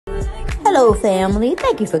Hello, family.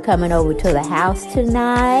 Thank you for coming over to the house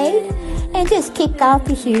tonight. And just kick off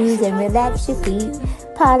your shoes and relax your feet.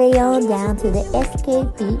 Party on down to the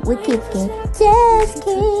SK beat. We're kicking. Just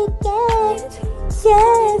kicking.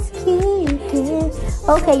 Just kicking.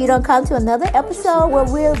 Okay, you don't come to another episode where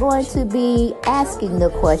we're going to be asking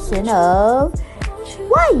the question of,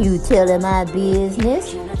 why you telling my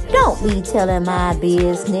business? Don't be telling my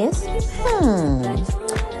business.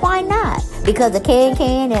 Why not? Because a can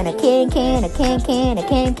and a can, a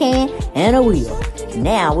can, and a wheel.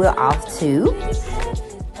 Now we're off to...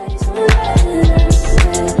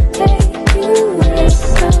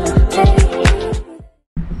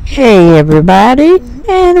 Hey everybody,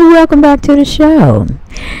 and welcome back to the show.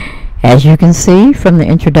 As you can see from the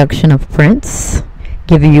introduction of Prince,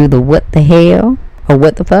 giving you the what the hell or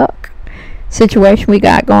what the fuck situation we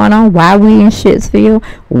got going on, why we in Shitsville,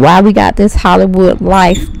 why we got this Hollywood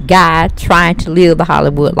life guy trying to live the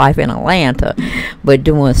Hollywood life in Atlanta but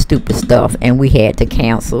doing stupid stuff, and we had to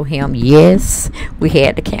cancel him. Yes, we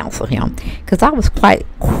had to cancel him because I was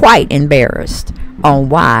quite embarrassed on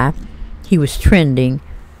why he was trending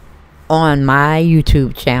on my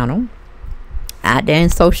YouTube channel out there in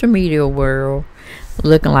social media world,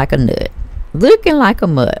 looking like a nut.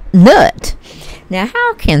 Now,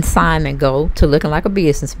 how can Simon go to looking like a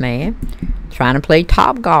businessman, trying to play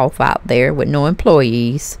top golf out there with no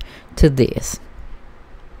employees, to this?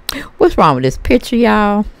 What's wrong with this picture,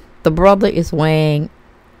 y'all? The brother is wearing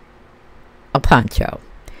a poncho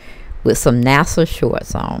with some NASA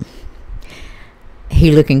shorts on.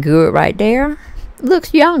 He looking good right there.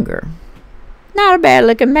 Looks younger. Not a bad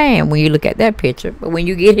looking man when you look at that picture. But when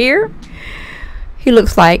you get here, he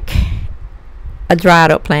looks like a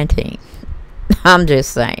dried up plantain. I'm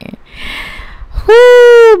just saying.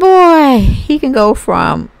 Whoo, boy. He can go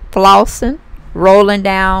from flossing, rolling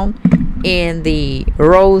down in the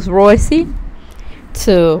Rolls Royce,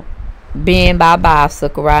 to being by a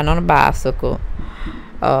bicycle, riding on a bicycle,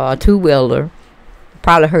 a two-wheeler,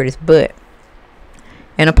 probably hurt his butt,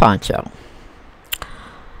 and a poncho.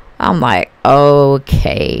 I'm like,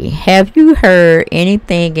 okay, have you heard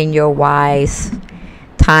anything in your wise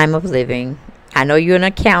time of living? I know you're an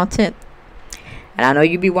accountant, and I know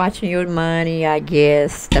you be watching your money, I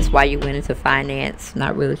guess. That's why you went into finance.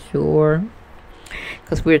 Not really sure.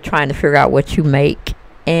 Because we're trying to figure out what you make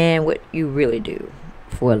and what you really do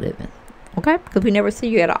for a living. Okay? Because we never see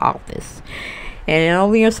you at an office. And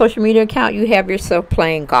over your social media account, you have yourself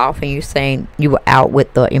playing golf, and you're saying you were out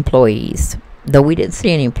with the employees. Though we didn't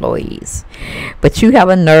see any employees. But you have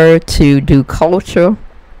a nerve to do cultural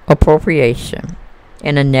appropriation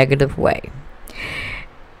in a negative way.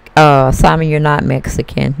 Simon, you're not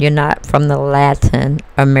Mexican. You're not from the Latin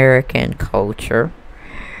American culture.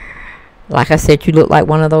 Like I said, you look like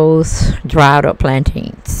one of those dried up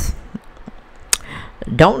plantains.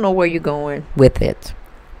 Don't know where you're going with it.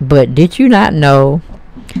 But did you not know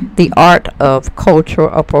the art of cultural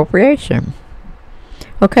appropriation?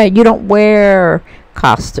 Okay, you don't wear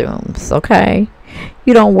costumes, okay?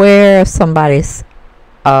 You don't wear somebody's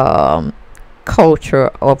culture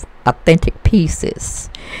of authentic pieces.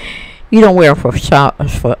 You don't wear them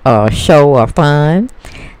for show or fun.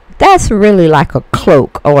 That's really like a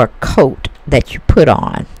cloak or a coat that you put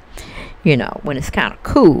on, you know, when it's kind of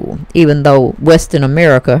cool, even though Western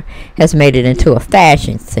America has made it into a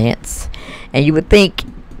fashion sense. And you would think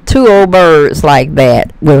two old birds like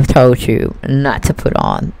that would have told you not to put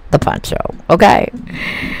on the poncho, okay?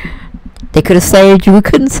 They could have saved you. We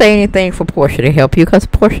couldn't say anything for Porsha to help you, because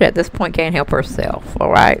Porsha at this point can't help herself, all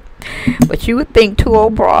right? But you would think two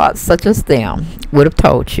old broads such as them would have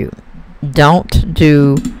told you, don't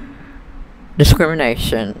do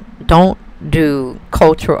discrimination, don't do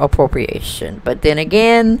cultural appropriation. But then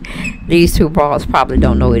again, these two broads probably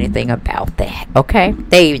don't know anything about that, okay?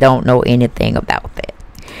 They don't know anything about that.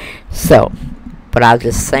 So, but I was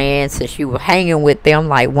just saying, since you were hanging with them,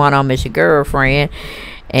 like one of them is your girlfriend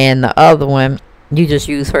and the other one you just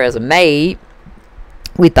use her as a maid,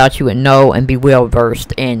 we thought you would know and be well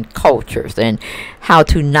versed in cultures and how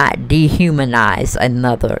to not dehumanize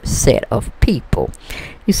another set of people.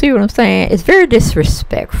 You see what I'm saying? It's very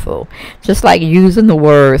disrespectful. Just like using the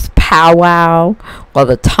words powwow or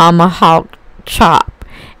the tomahawk chop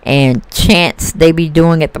and chants they be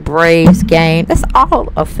doing at the Braves game. That's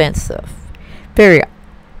all offensive. Very,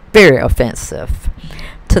 very offensive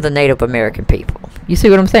to the Native American people. You see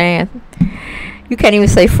what I'm saying? You can't even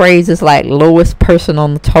say phrases like lowest person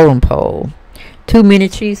on the totem pole. Too many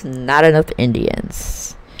chiefs, not enough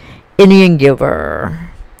Indians. Indian giver.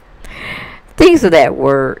 These are that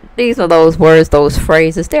word. These are those words, those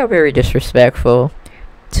phrases. They're very disrespectful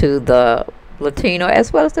to the Latino,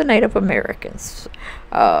 as well as the Native Americans.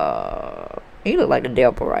 You look like the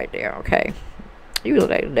devil right there, okay? You look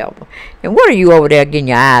like the devil. And what are you over there getting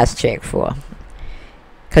your eyes checked for?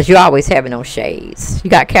 Because you're always having those shades. You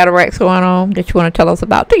got cataracts going on that you want to tell us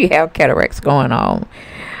about? Do you have cataracts going on?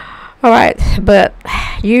 All right, but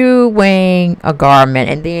you wearing a garment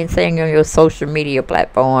and then saying on your social media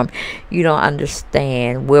platform you don't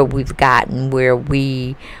understand where we've gotten, where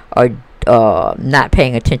we are not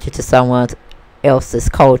paying attention to someone else's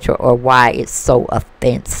culture, or why it's so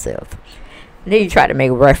offensive. And then you try to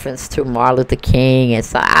make reference to Martin Luther King, and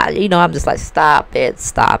so I'm just like, stop it.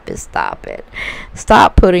 Stop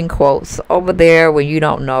putting quotes over there when you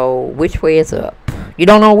don't know which way is up. You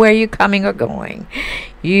don't know where you're coming or going.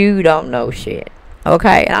 You don't know shit.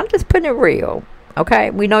 Okay, and I'm just putting it real. Okay,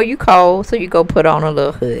 we know you cold, so you go put on a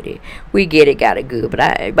little hoodie. We get it, got it good.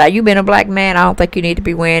 But by you being a black man, I don't think you need to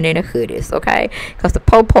be wearing any hoodies, okay? Because the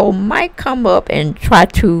popo might come up and try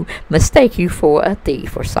to mistake you for a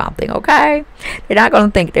thief or something, okay? They're not going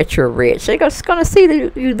to think that you're rich. They're just going to see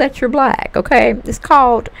that you're black, okay? It's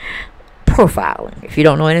called profiling. If you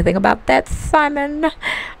don't know anything about that, Simon,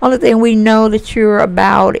 only thing we know that you're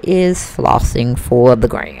about is flossing for the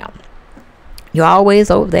gram. You're always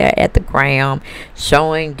over there at the gram,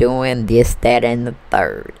 showing, doing this, that, and the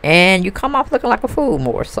third. And you come off looking like a fool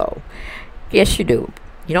more so. Yes, you do.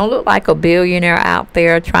 You don't look like a billionaire out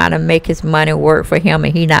there trying to make his money work for him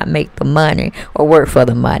and he not make the money or work for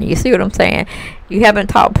the money. You see what I'm saying? You haven't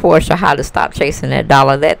taught Porsha how to stop chasing that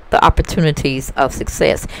dollar. Let the opportunities of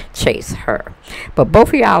success chase her. But both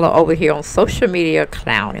of y'all are over here on social media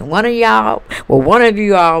clowning. One of you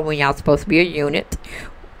all, when y'all supposed to be a unit.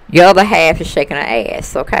 Your other half is shaking her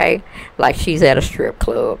ass, okay? Like she's at a strip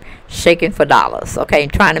club, shaking for dollars, okay?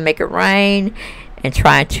 Trying to make it rain and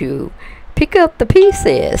trying to pick up the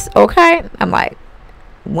pieces, okay? I'm like,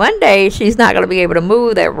 one day she's not going to be able to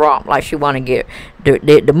move that romp like she want to get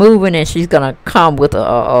the moving, and she's going to come with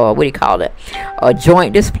a what do you call it? A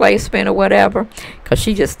joint displacement or whatever, because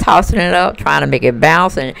she just tossing it up, trying to make it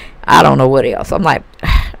bounce, and I don't know what else. I'm like,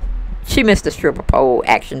 she missed the stripper pole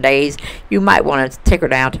action days. You might want to take her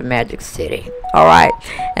down to Magic City, all right,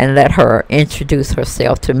 and let her introduce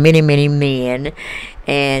herself to many, many men,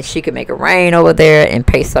 and she can make it rain over there and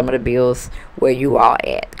pay some of the bills where you all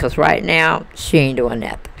at. Because right now, she ain't doing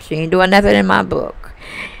nothing. She ain't doing nothing in my book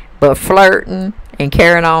but flirting and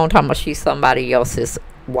carrying on, talking about she's somebody else's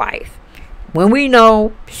wife, when we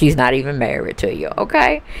know she's not even married to you,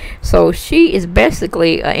 okay? So she is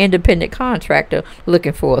basically an independent contractor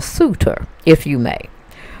looking for a suitor, if you may.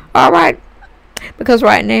 All right? Because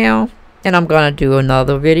right now, and I'm going to do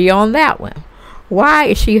another video on that one. Why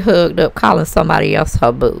is she hugged up calling somebody else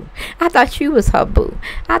her boo? I thought you was her boo.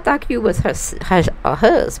 I thought you was her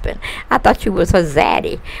husband. I thought you was her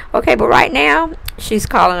zaddy. Okay, but right now, she's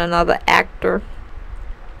calling another actor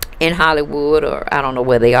in Hollywood, or I don't know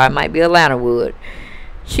where they are. It might be Atlanta Wood.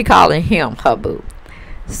 She calling him her boo.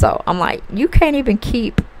 So I'm like, you can't even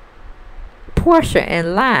keep Porsha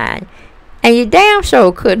in line, and you damn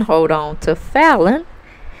sure couldn't hold on to Fallon,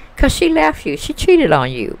 because she left you. She cheated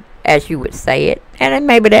on you, as you would say it, and then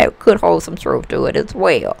maybe that could hold some truth to it as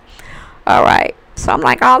well. All right. So I'm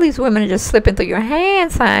like, all these women are just slipping through your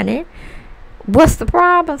hands, honey. What's the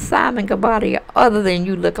problem, Simon Gabbati, other than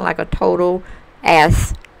you looking like a total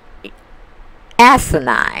asinine?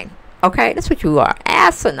 Okay, that's what you are,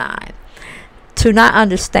 asinine. To not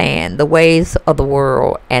understand the ways of the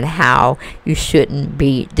world and how you shouldn't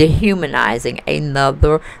be dehumanizing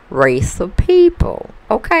another race of people.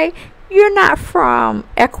 Okay, you're not from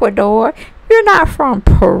Ecuador, you're not from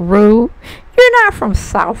Peru, you're not from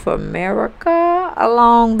South America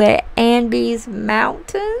along the Andes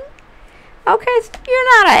mountain. Okay, so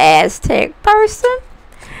you're not an Aztec person.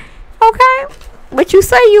 Okay, but you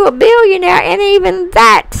say you're a billionaire, and even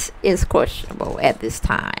that is questionable at this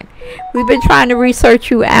time. We've been trying to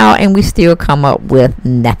research you out, and we still come up with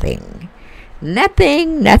nothing.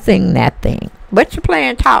 Nothing. But you're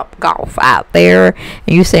playing top golf out there,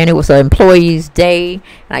 and you're saying it was an employee's day, and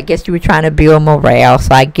I guess you were trying to build morale,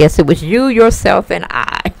 so I guess it was you, yourself, and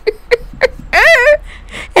I.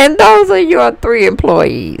 And those are your 3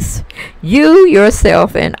 employees. You,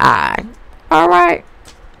 yourself, and I. All right.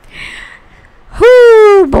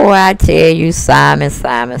 Whoo, boy, I tell you, Simon.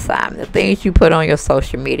 The things you put on your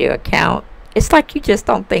social media account, it's like you just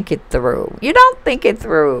don't think it through. You don't think it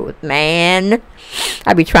through, man.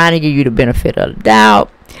 I be trying to give you the benefit of the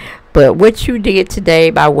doubt. But what you did today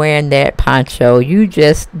by wearing that poncho, you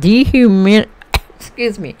just dehumanized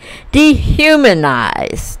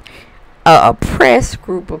a oppressed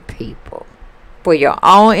group of people for your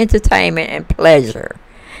own entertainment and pleasure.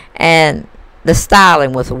 And the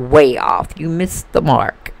styling was way off. You missed the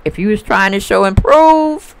mark. If you was trying to show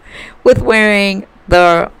improve with wearing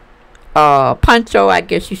the poncho, I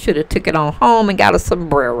guess you should have took it on home and got a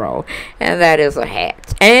sombrero, and that is a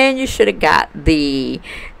hat. And you should have got the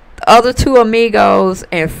other two amigos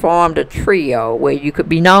and formed a trio where you could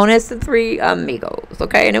be known as the three amigos.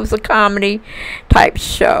 Okay, and it was a comedy type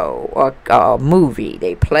show or movie.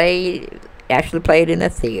 They actually played in the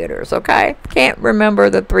theaters. Okay, can't remember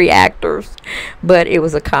the three actors, but it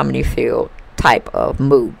was a comedy filled type of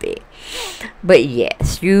movie. But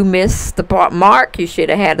yes, you missed the mark. You should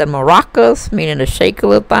have had the maracas, meaning the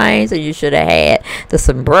shaker things, and you should have had the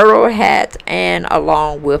sombrero hat, and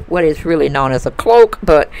along with what is really known as a cloak,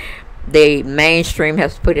 but the mainstream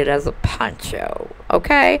has put it as a poncho.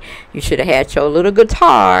 Okay, you should have had your little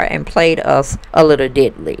guitar and played us a little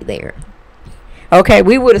diddly there. Okay,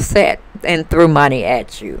 we would have sat and threw money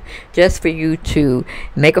at you just for you to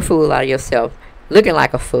make a fool out of yourself, looking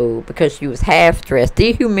like a fool because you was half dressed,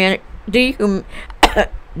 dehumanizing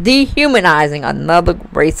another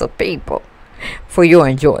race of people for your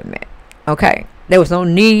enjoyment. Okay, there was no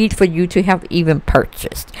need for you to have even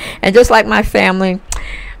purchased. And just like my family,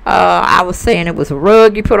 I was saying it was a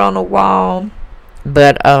rug you put on the wall,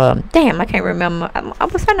 but damn, I can't remember.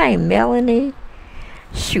 What's her name? Melanie?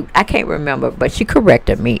 Shoot, I can't remember, but she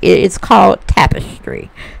corrected me. It's called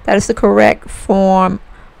tapestry. That is the correct form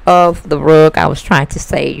of the rug I was trying to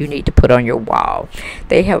say you need to put on your wall.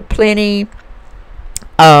 They have plenty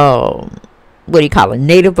what do you call it,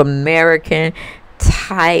 Native American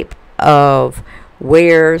type of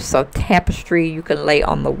wares of tapestry you can lay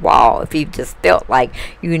on the wall if you just felt like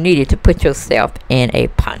you needed to put yourself in a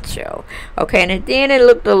poncho. Okay, and then it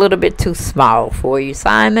looked a little bit too small for you,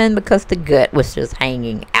 Simon, because the gut was just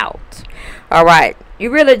hanging out. All right,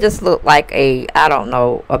 you really just look like a, I don't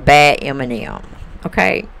know, a bad M&M.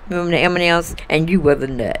 Okay, remember the M&Ms, and you were the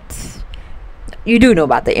nuts. You do know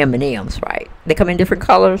about the M&Ms, right? They come in different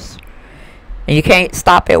colors, and you can't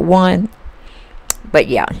stop at one. But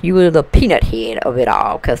yeah, you were the peanut head of it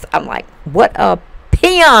all, because I'm like, what a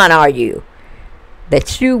peon are you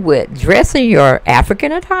that you would dress in your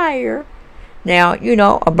African attire. Now, you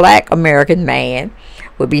know, a black American man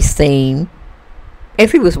would be seen,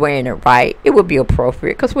 if he was wearing it right, it would be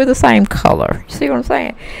appropriate because we're the same color. You see what I'm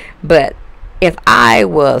saying? But if I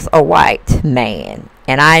was a white man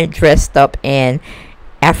and I dressed up in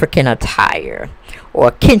African attire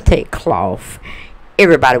or kente cloth,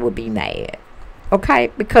 everybody would be mad.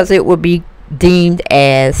 Okay, because it would be deemed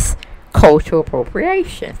as cultural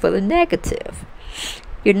appropriation for the negative.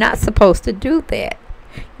 You're not supposed to do that.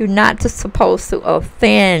 You're not just supposed to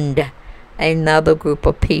offend another group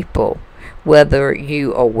of people, whether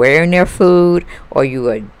you are wearing their food or you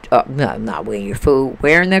are not wearing your food,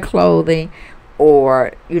 wearing their clothing,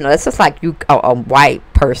 or, you know, it's just like you a white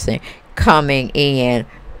person coming in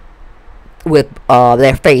with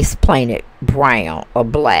their face painted brown or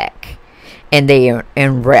black, and they are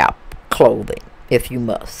in wrap clothing, if you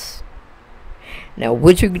must. Now,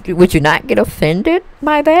 would you not get offended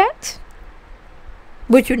by that?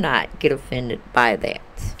 Would you not get offended by that?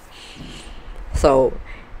 So,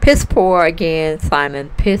 piss poor again,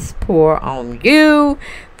 Simon. Piss poor on you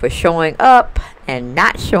for showing up and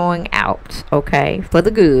not showing out, okay, for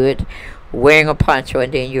the good, wearing a poncho,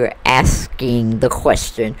 and then you're asking the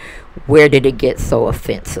question, where did it get so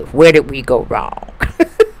offensive? Where did we go wrong?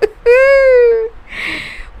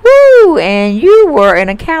 Woo! And you were an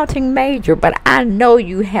accounting major, but I know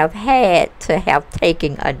you have had to have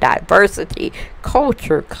taken a diversity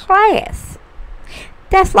culture class.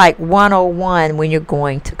 That's like 101 when you're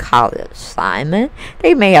going to college, Simon.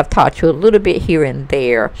 They may have taught you a little bit here and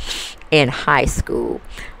there in high school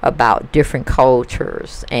about different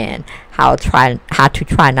cultures and how to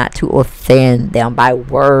try not to offend them by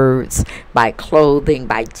words, by clothing,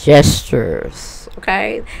 by gestures.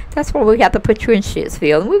 Okay, that's why we have to put you in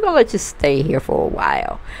Shitsville, and we're gonna let you stay here for a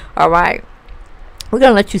while. All right, we're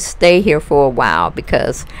gonna let you stay here for a while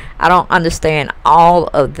because I don't understand all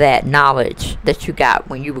of that knowledge that you got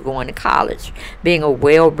when you were going to college, being a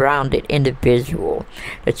well-rounded individual,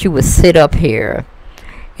 that you would sit up here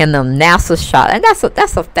in the NASA shot, and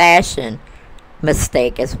that's a fashion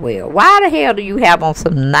mistake as well. Why the hell do you have on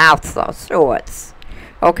some NASA shorts?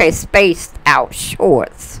 Okay, spaced out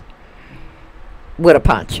shorts with a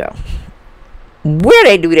poncho. Where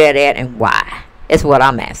they do that at and why is what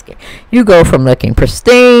I'm asking. You go from looking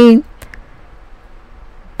pristine,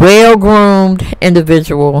 well-groomed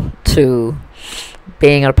individual to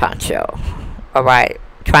being a poncho. All right,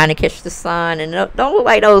 trying to catch the sun, and don't look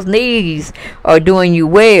like those knees are doing you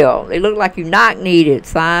well. They look like you knock-kneed,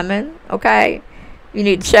 Simon. Okay, You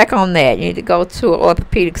need to check on that. You need to go to an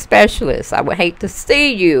orthopedic specialist. I would hate to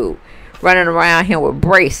see you running around here with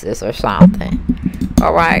braces or something.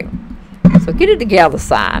 All right? So get it together,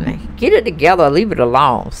 Simon. Get it together or leave it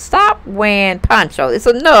alone. Stop wearing Poncho. It's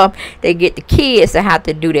enough they get the kids to have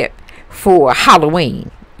to do that for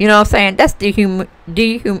Halloween. You know what I'm saying? That's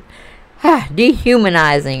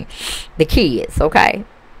dehumanizing the kids, okay?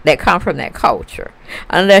 That come from that culture.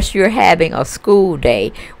 Unless you're having a school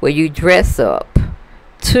day where you dress up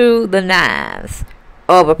to the nines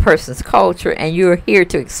of a person's culture and you're here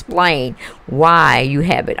to explain why you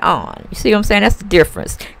have it on. You see what I'm saying? That's the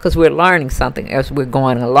difference, because we're learning something as we're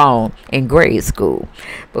going along in grade school.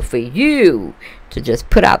 But for you to just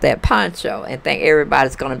put out that poncho and think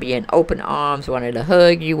everybody's going to be in open arms, wanting to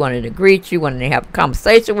hug you, wanting to greet you, wanting to have a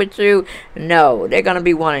conversation with you, no, they're going to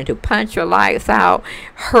be wanting to punch your lights out,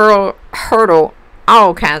 hurdle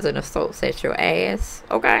all kinds of insults at your ass,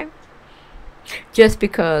 okay? Just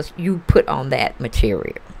because you put on that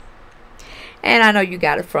material. And I know you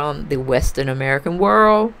got it from the Western American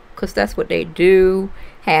world, because that's what they do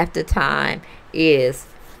half the time, is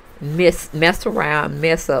mess around,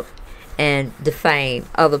 mess up, and defame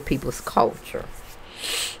other people's culture.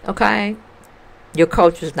 Okay? Your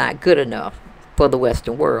culture is not good enough for the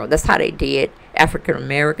Western world. That's how they did African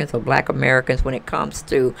Americans or Black Americans when it comes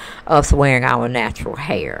to us wearing our natural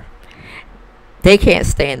hair. They can't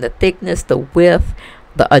stand the thickness, the width,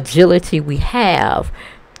 the agility we have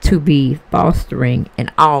to be fostering in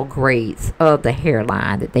all grades of the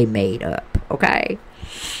hairline that they made up. Okay?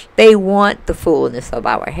 They want the fullness of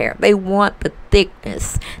our hair. They want the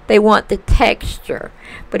thickness. They want the texture.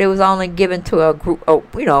 But it was only given to a group of,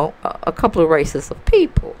 you know, a couple of races of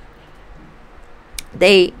people.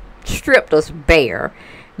 They stripped us bare,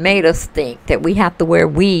 made us think that we have to wear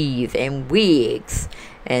weave and wigs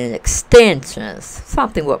and extensions,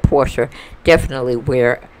 something what Porsha definitely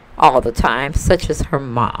wear all the time, such as her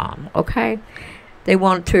mom. Okay? They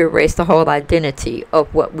wanted to erase the whole identity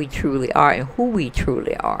of what we truly are and who we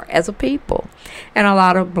truly are as a people. And a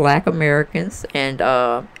lot of Black Americans and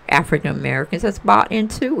African Americans has bought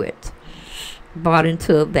into it. Bought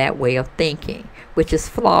into that way of thinking, which is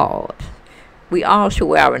flawed. We all should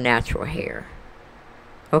wear our natural hair.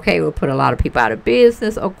 Okay, we'll put a lot of people out of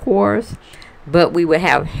business, of course. But we would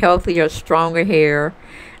have healthier, stronger hair,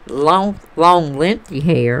 long, lengthy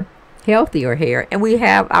hair, healthier hair, and we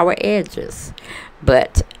have our edges.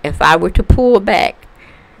 But if I were to pull back,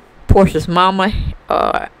 Porsha's mama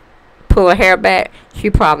pull her hair back,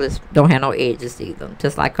 she probably don't have no edges either,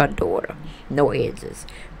 just like her daughter, no edges.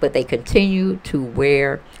 But they continue to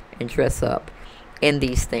wear and dress up in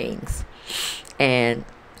these things. And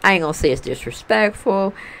I ain't gonna say it's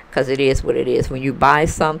disrespectful, because it is what it is. When you buy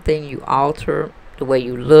something, you alter the way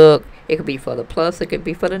you look. It could be for the plus, it could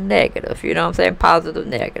be for the negative. You know what I'm saying? Positive,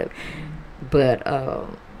 negative. But,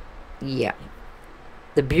 yeah.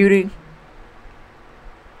 The beauty,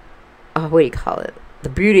 what do you call it? The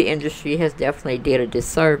beauty industry has definitely did a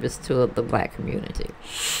disservice to the Black community.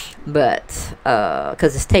 But,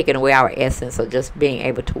 because it's taken away our essence of just being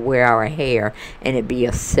able to wear our hair and it be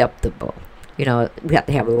acceptable. You know, we have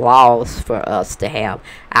to have laws for us to have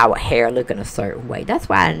our hair looking a certain way. That's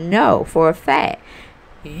why I know for a fact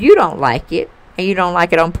you don't like it, and you don't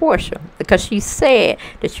like it on Porsha, because she said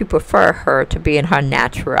that you prefer her to be in her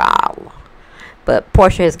natural. But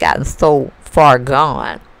Porsha has gotten so far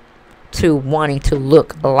gone to wanting to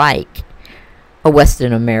look like a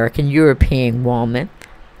Western American, European woman.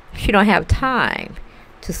 She don't have time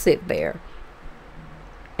to sit there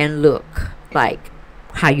and look like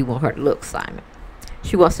how you want her to look, Simon.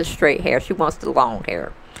 She wants the straight hair. She wants the long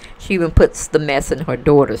hair. She even puts the mess in her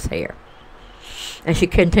daughter's hair. And she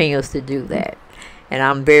continues to do that. And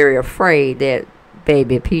I'm very afraid that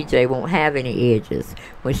baby PJ won't have any edges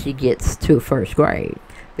when she gets to first grade,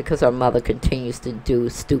 because her mother continues to do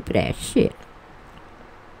stupid ass shit.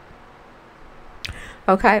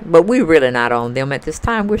 Okay, but we're really not on them at this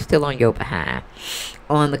time. We're still on your behind,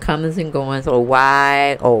 on the comings and goings. Oh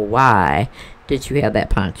why did you have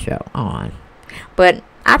that poncho on? But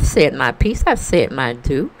I've said my piece. I've said my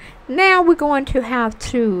due. Now we're going to have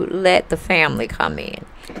to let the family come in,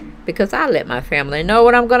 because I let my family know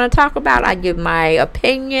what I'm going to talk about. I give my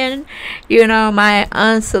opinion, you know, my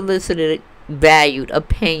unsolicited, valued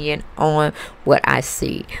opinion on what I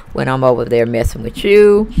see when I'm over there messing with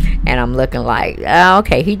you, and I'm looking like, oh,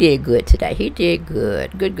 okay, he did good today. He did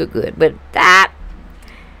good. But that,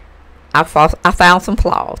 I found some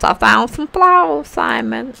flaws. I found some flaws,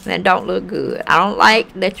 Simon, that don't look good. I don't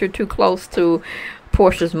like that you're too close to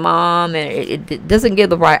Porsha's mom, and it doesn't give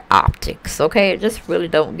the right optics. Okay, it just really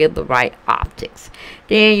don't give the right optics.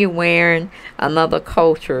 Then you're wearing another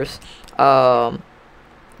culture's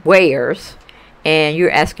wares, and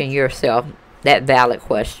you're asking yourself that valid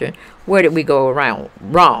question: where did we go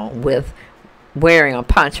wrong with wearing a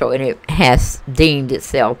poncho, and it has deemed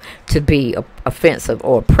itself to be offensive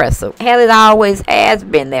or oppressive? Hell, it always has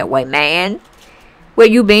been that way, man. Where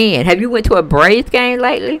you been? Have you went to a Braves game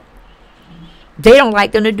lately? They don't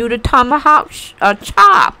like them to do the tomahawk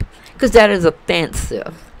chop, because that is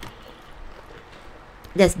offensive.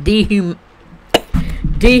 That's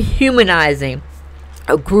dehumanizing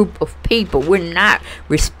a group of people. We're not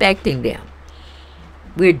respecting them.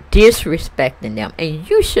 We're disrespecting them. And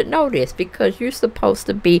you should know this, because you're supposed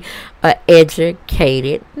to be an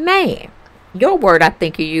educated man. Your word I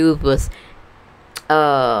think you used was,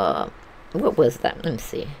 what was that? Let me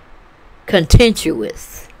see.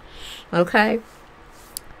 Contentious. Okay?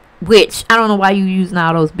 Which, I don't know why you using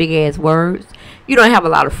all those big ass words. You don't have a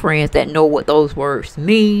lot of friends that know what those words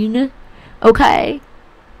mean. Okay?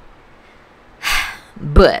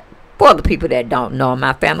 But for the people that don't know,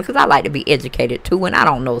 my family, because I like to be educated too when I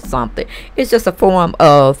don't know something, it's just a form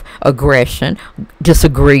of aggression,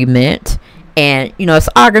 disagreement, and, you know, it's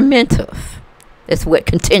argumentative. It's what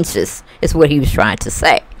contentious is what he was trying to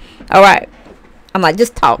say. All right. I'm like,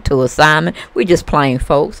 just talk to us, Simon. We just plain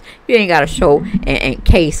folks. You ain't got to show and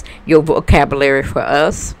case your vocabulary for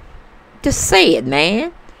us. Just say it,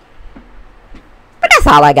 man. But that's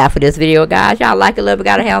all I got for this video, guys. Y'all like it, love it,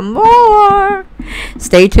 gotta have more.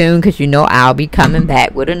 Stay tuned, because you know I'll be coming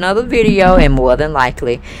back with another video, and more than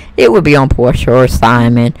likely it will be on Porsha or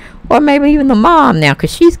Simon, or maybe even the mom now,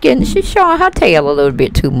 because she's showing her tail a little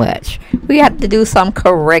bit too much. We have to do some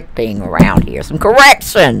correcting around here, some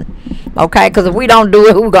correction, okay? Because if we don't do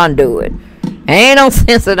it, who gonna do it? Ain't no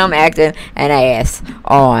sense in them acting an ass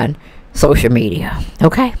on social media,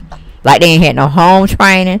 okay? Like they ain't had no home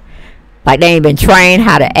training. Like they ain't been trained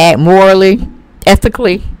how to act morally,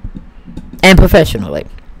 ethically, and professionally.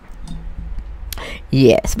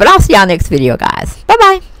 Yes. But I'll see y'all next video, guys.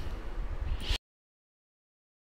 Bye-bye.